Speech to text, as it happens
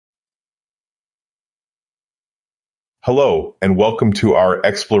Hello, and welcome to our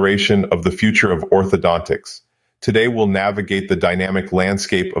exploration of the future of orthodontics. Today we'll navigate the dynamic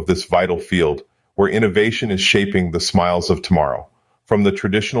landscape of this vital field, where innovation is shaping the smiles of tomorrow. From the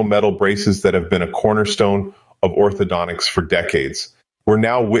traditional metal braces that have been a cornerstone of orthodontics for decades, we're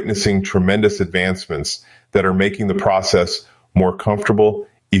now witnessing tremendous advancements that are making the process more comfortable,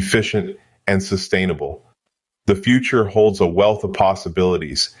 efficient, and sustainable. The future holds a wealth of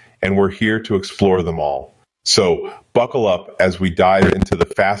possibilities, and we're here to explore them all. So, buckle up as we dive into the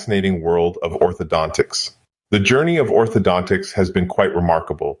fascinating world of orthodontics. The journey of orthodontics has been quite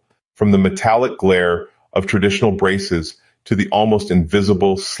remarkable, from the metallic glare of traditional braces to the almost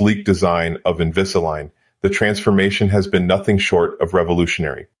invisible, sleek design of Invisalign. The transformation has been nothing short of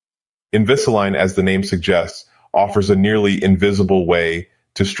revolutionary. Invisalign, as the name suggests, offers a nearly invisible way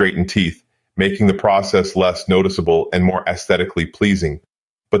to straighten teeth, making the process less noticeable and more aesthetically pleasing.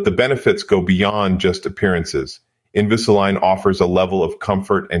 But the benefits go beyond just appearances. Invisalign offers a level of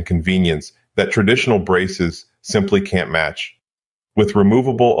comfort and convenience that traditional braces simply can't match. With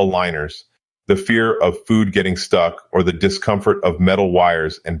removable aligners, the fear of food getting stuck or the discomfort of metal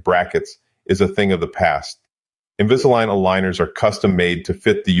wires and brackets is a thing of the past. Invisalign aligners are custom made to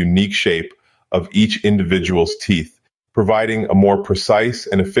fit the unique shape of each individual's teeth, providing a more precise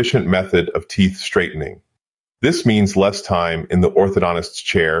and efficient method of teeth straightening. This means less time in the orthodontist's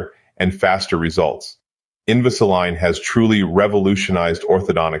chair and faster results. Invisalign has truly revolutionized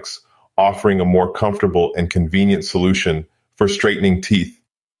orthodontics, offering a more comfortable and convenient solution for straightening teeth.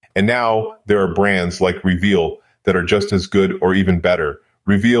 And now there are brands like Reveal that are just as good or even better.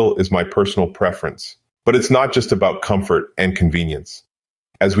 Reveal is my personal preference. But it's not just about comfort and convenience.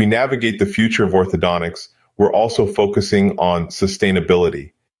 As we navigate the future of orthodontics, we're also focusing on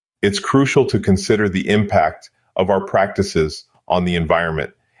sustainability. It's crucial to consider the impact of our practices on the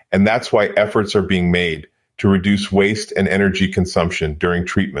environment, and that's why efforts are being made to reduce waste and energy consumption during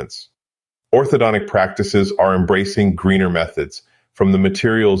treatments. Orthodontic practices are embracing greener methods, from the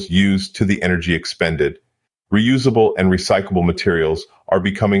materials used to the energy expended. Reusable and recyclable materials are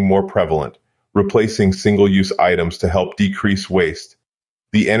becoming more prevalent, replacing single-use items to help decrease waste.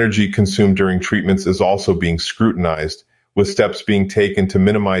 The energy consumed during treatments is also being scrutinized, with steps being taken to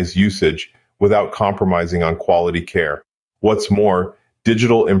minimize usage without compromising on quality care. What's more,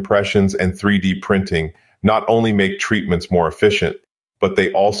 digital impressions and 3D printing not only make treatments more efficient, but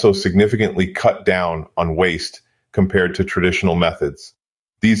they also significantly cut down on waste compared to traditional methods.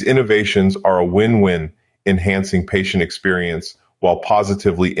 These innovations are a win-win, enhancing patient experience while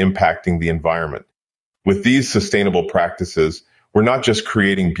positively impacting the environment. With these sustainable practices, we're not just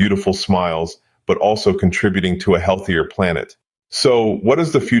creating beautiful smiles, but also contributing to a healthier planet. So, what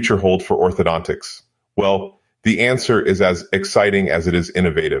does the future hold for orthodontics? Well, the answer is as exciting as it is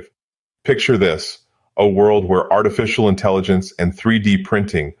innovative. Picture this, a world where artificial intelligence and 3D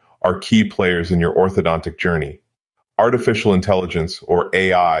printing are key players in your orthodontic journey. Artificial intelligence, or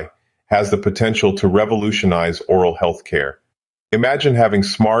AI, has the potential to revolutionize oral health care. Imagine having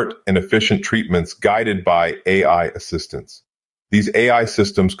smart and efficient treatments guided by AI assistants. These AI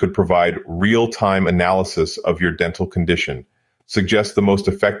systems could provide real-time analysis of your dental condition, suggest the most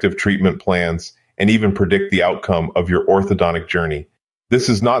effective treatment plans, and even predict the outcome of your orthodontic journey. This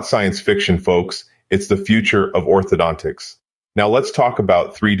is not science fiction, folks. It's the future of orthodontics. Now let's talk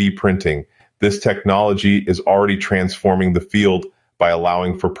about 3D printing. This technology is already transforming the field by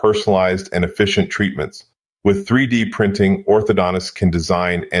allowing for personalized and efficient treatments. With 3D printing, orthodontists can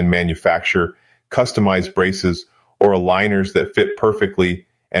design and manufacture customized braces or aligners that fit perfectly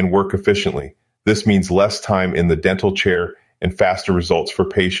and work efficiently. This means less time in the dental chair and faster results for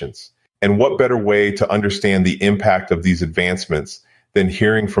patients. And what better way to understand the impact of these advancements than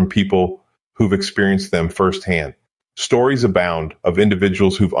hearing from people who've experienced them firsthand? Stories abound of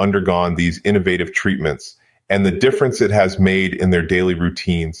individuals who've undergone these innovative treatments, and the difference it has made in their daily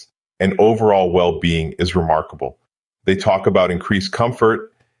routines and overall well-being is remarkable. They talk about increased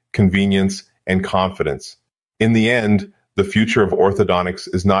comfort, convenience, and confidence. In the end, the future of orthodontics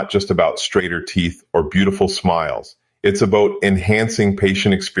is not just about straighter teeth or beautiful smiles. It's about enhancing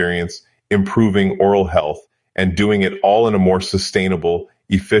patient experience, improving oral health, and doing it all in a more sustainable,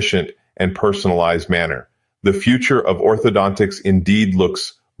 efficient, and personalized manner. The future of orthodontics indeed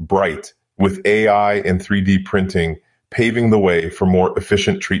looks bright, with AI and 3D printing paving the way for more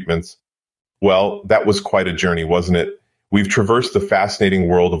efficient treatments. Well, that was quite a journey, wasn't it? We've traversed the fascinating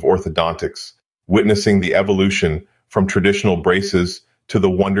world of orthodontics, witnessing the evolution from traditional braces to the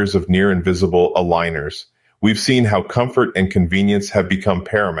wonders of near-invisible aligners. We've seen how comfort and convenience have become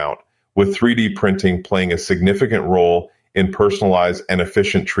paramount, with 3D printing playing a significant role in personalized and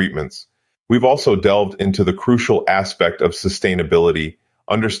efficient treatments. We've also delved into the crucial aspect of sustainability,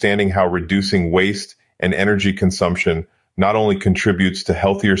 understanding how reducing waste and energy consumption not only contributes to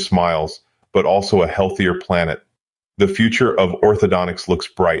healthier smiles, but also a healthier planet. The future of orthodontics looks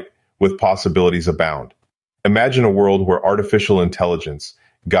bright, with possibilities abound. Imagine a world where artificial intelligence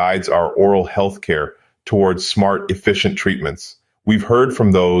guides our oral health care towards smart, efficient treatments. We've heard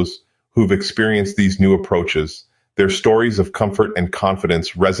from those who've experienced these new approaches, their stories of comfort and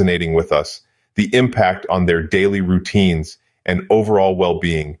confidence resonating with us. The impact on their daily routines and overall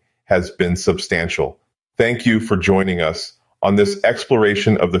well-being has been substantial. Thank you for joining us on this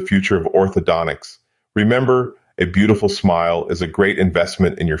exploration of the future of orthodontics. Remember, a beautiful smile is a great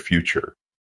investment in your future.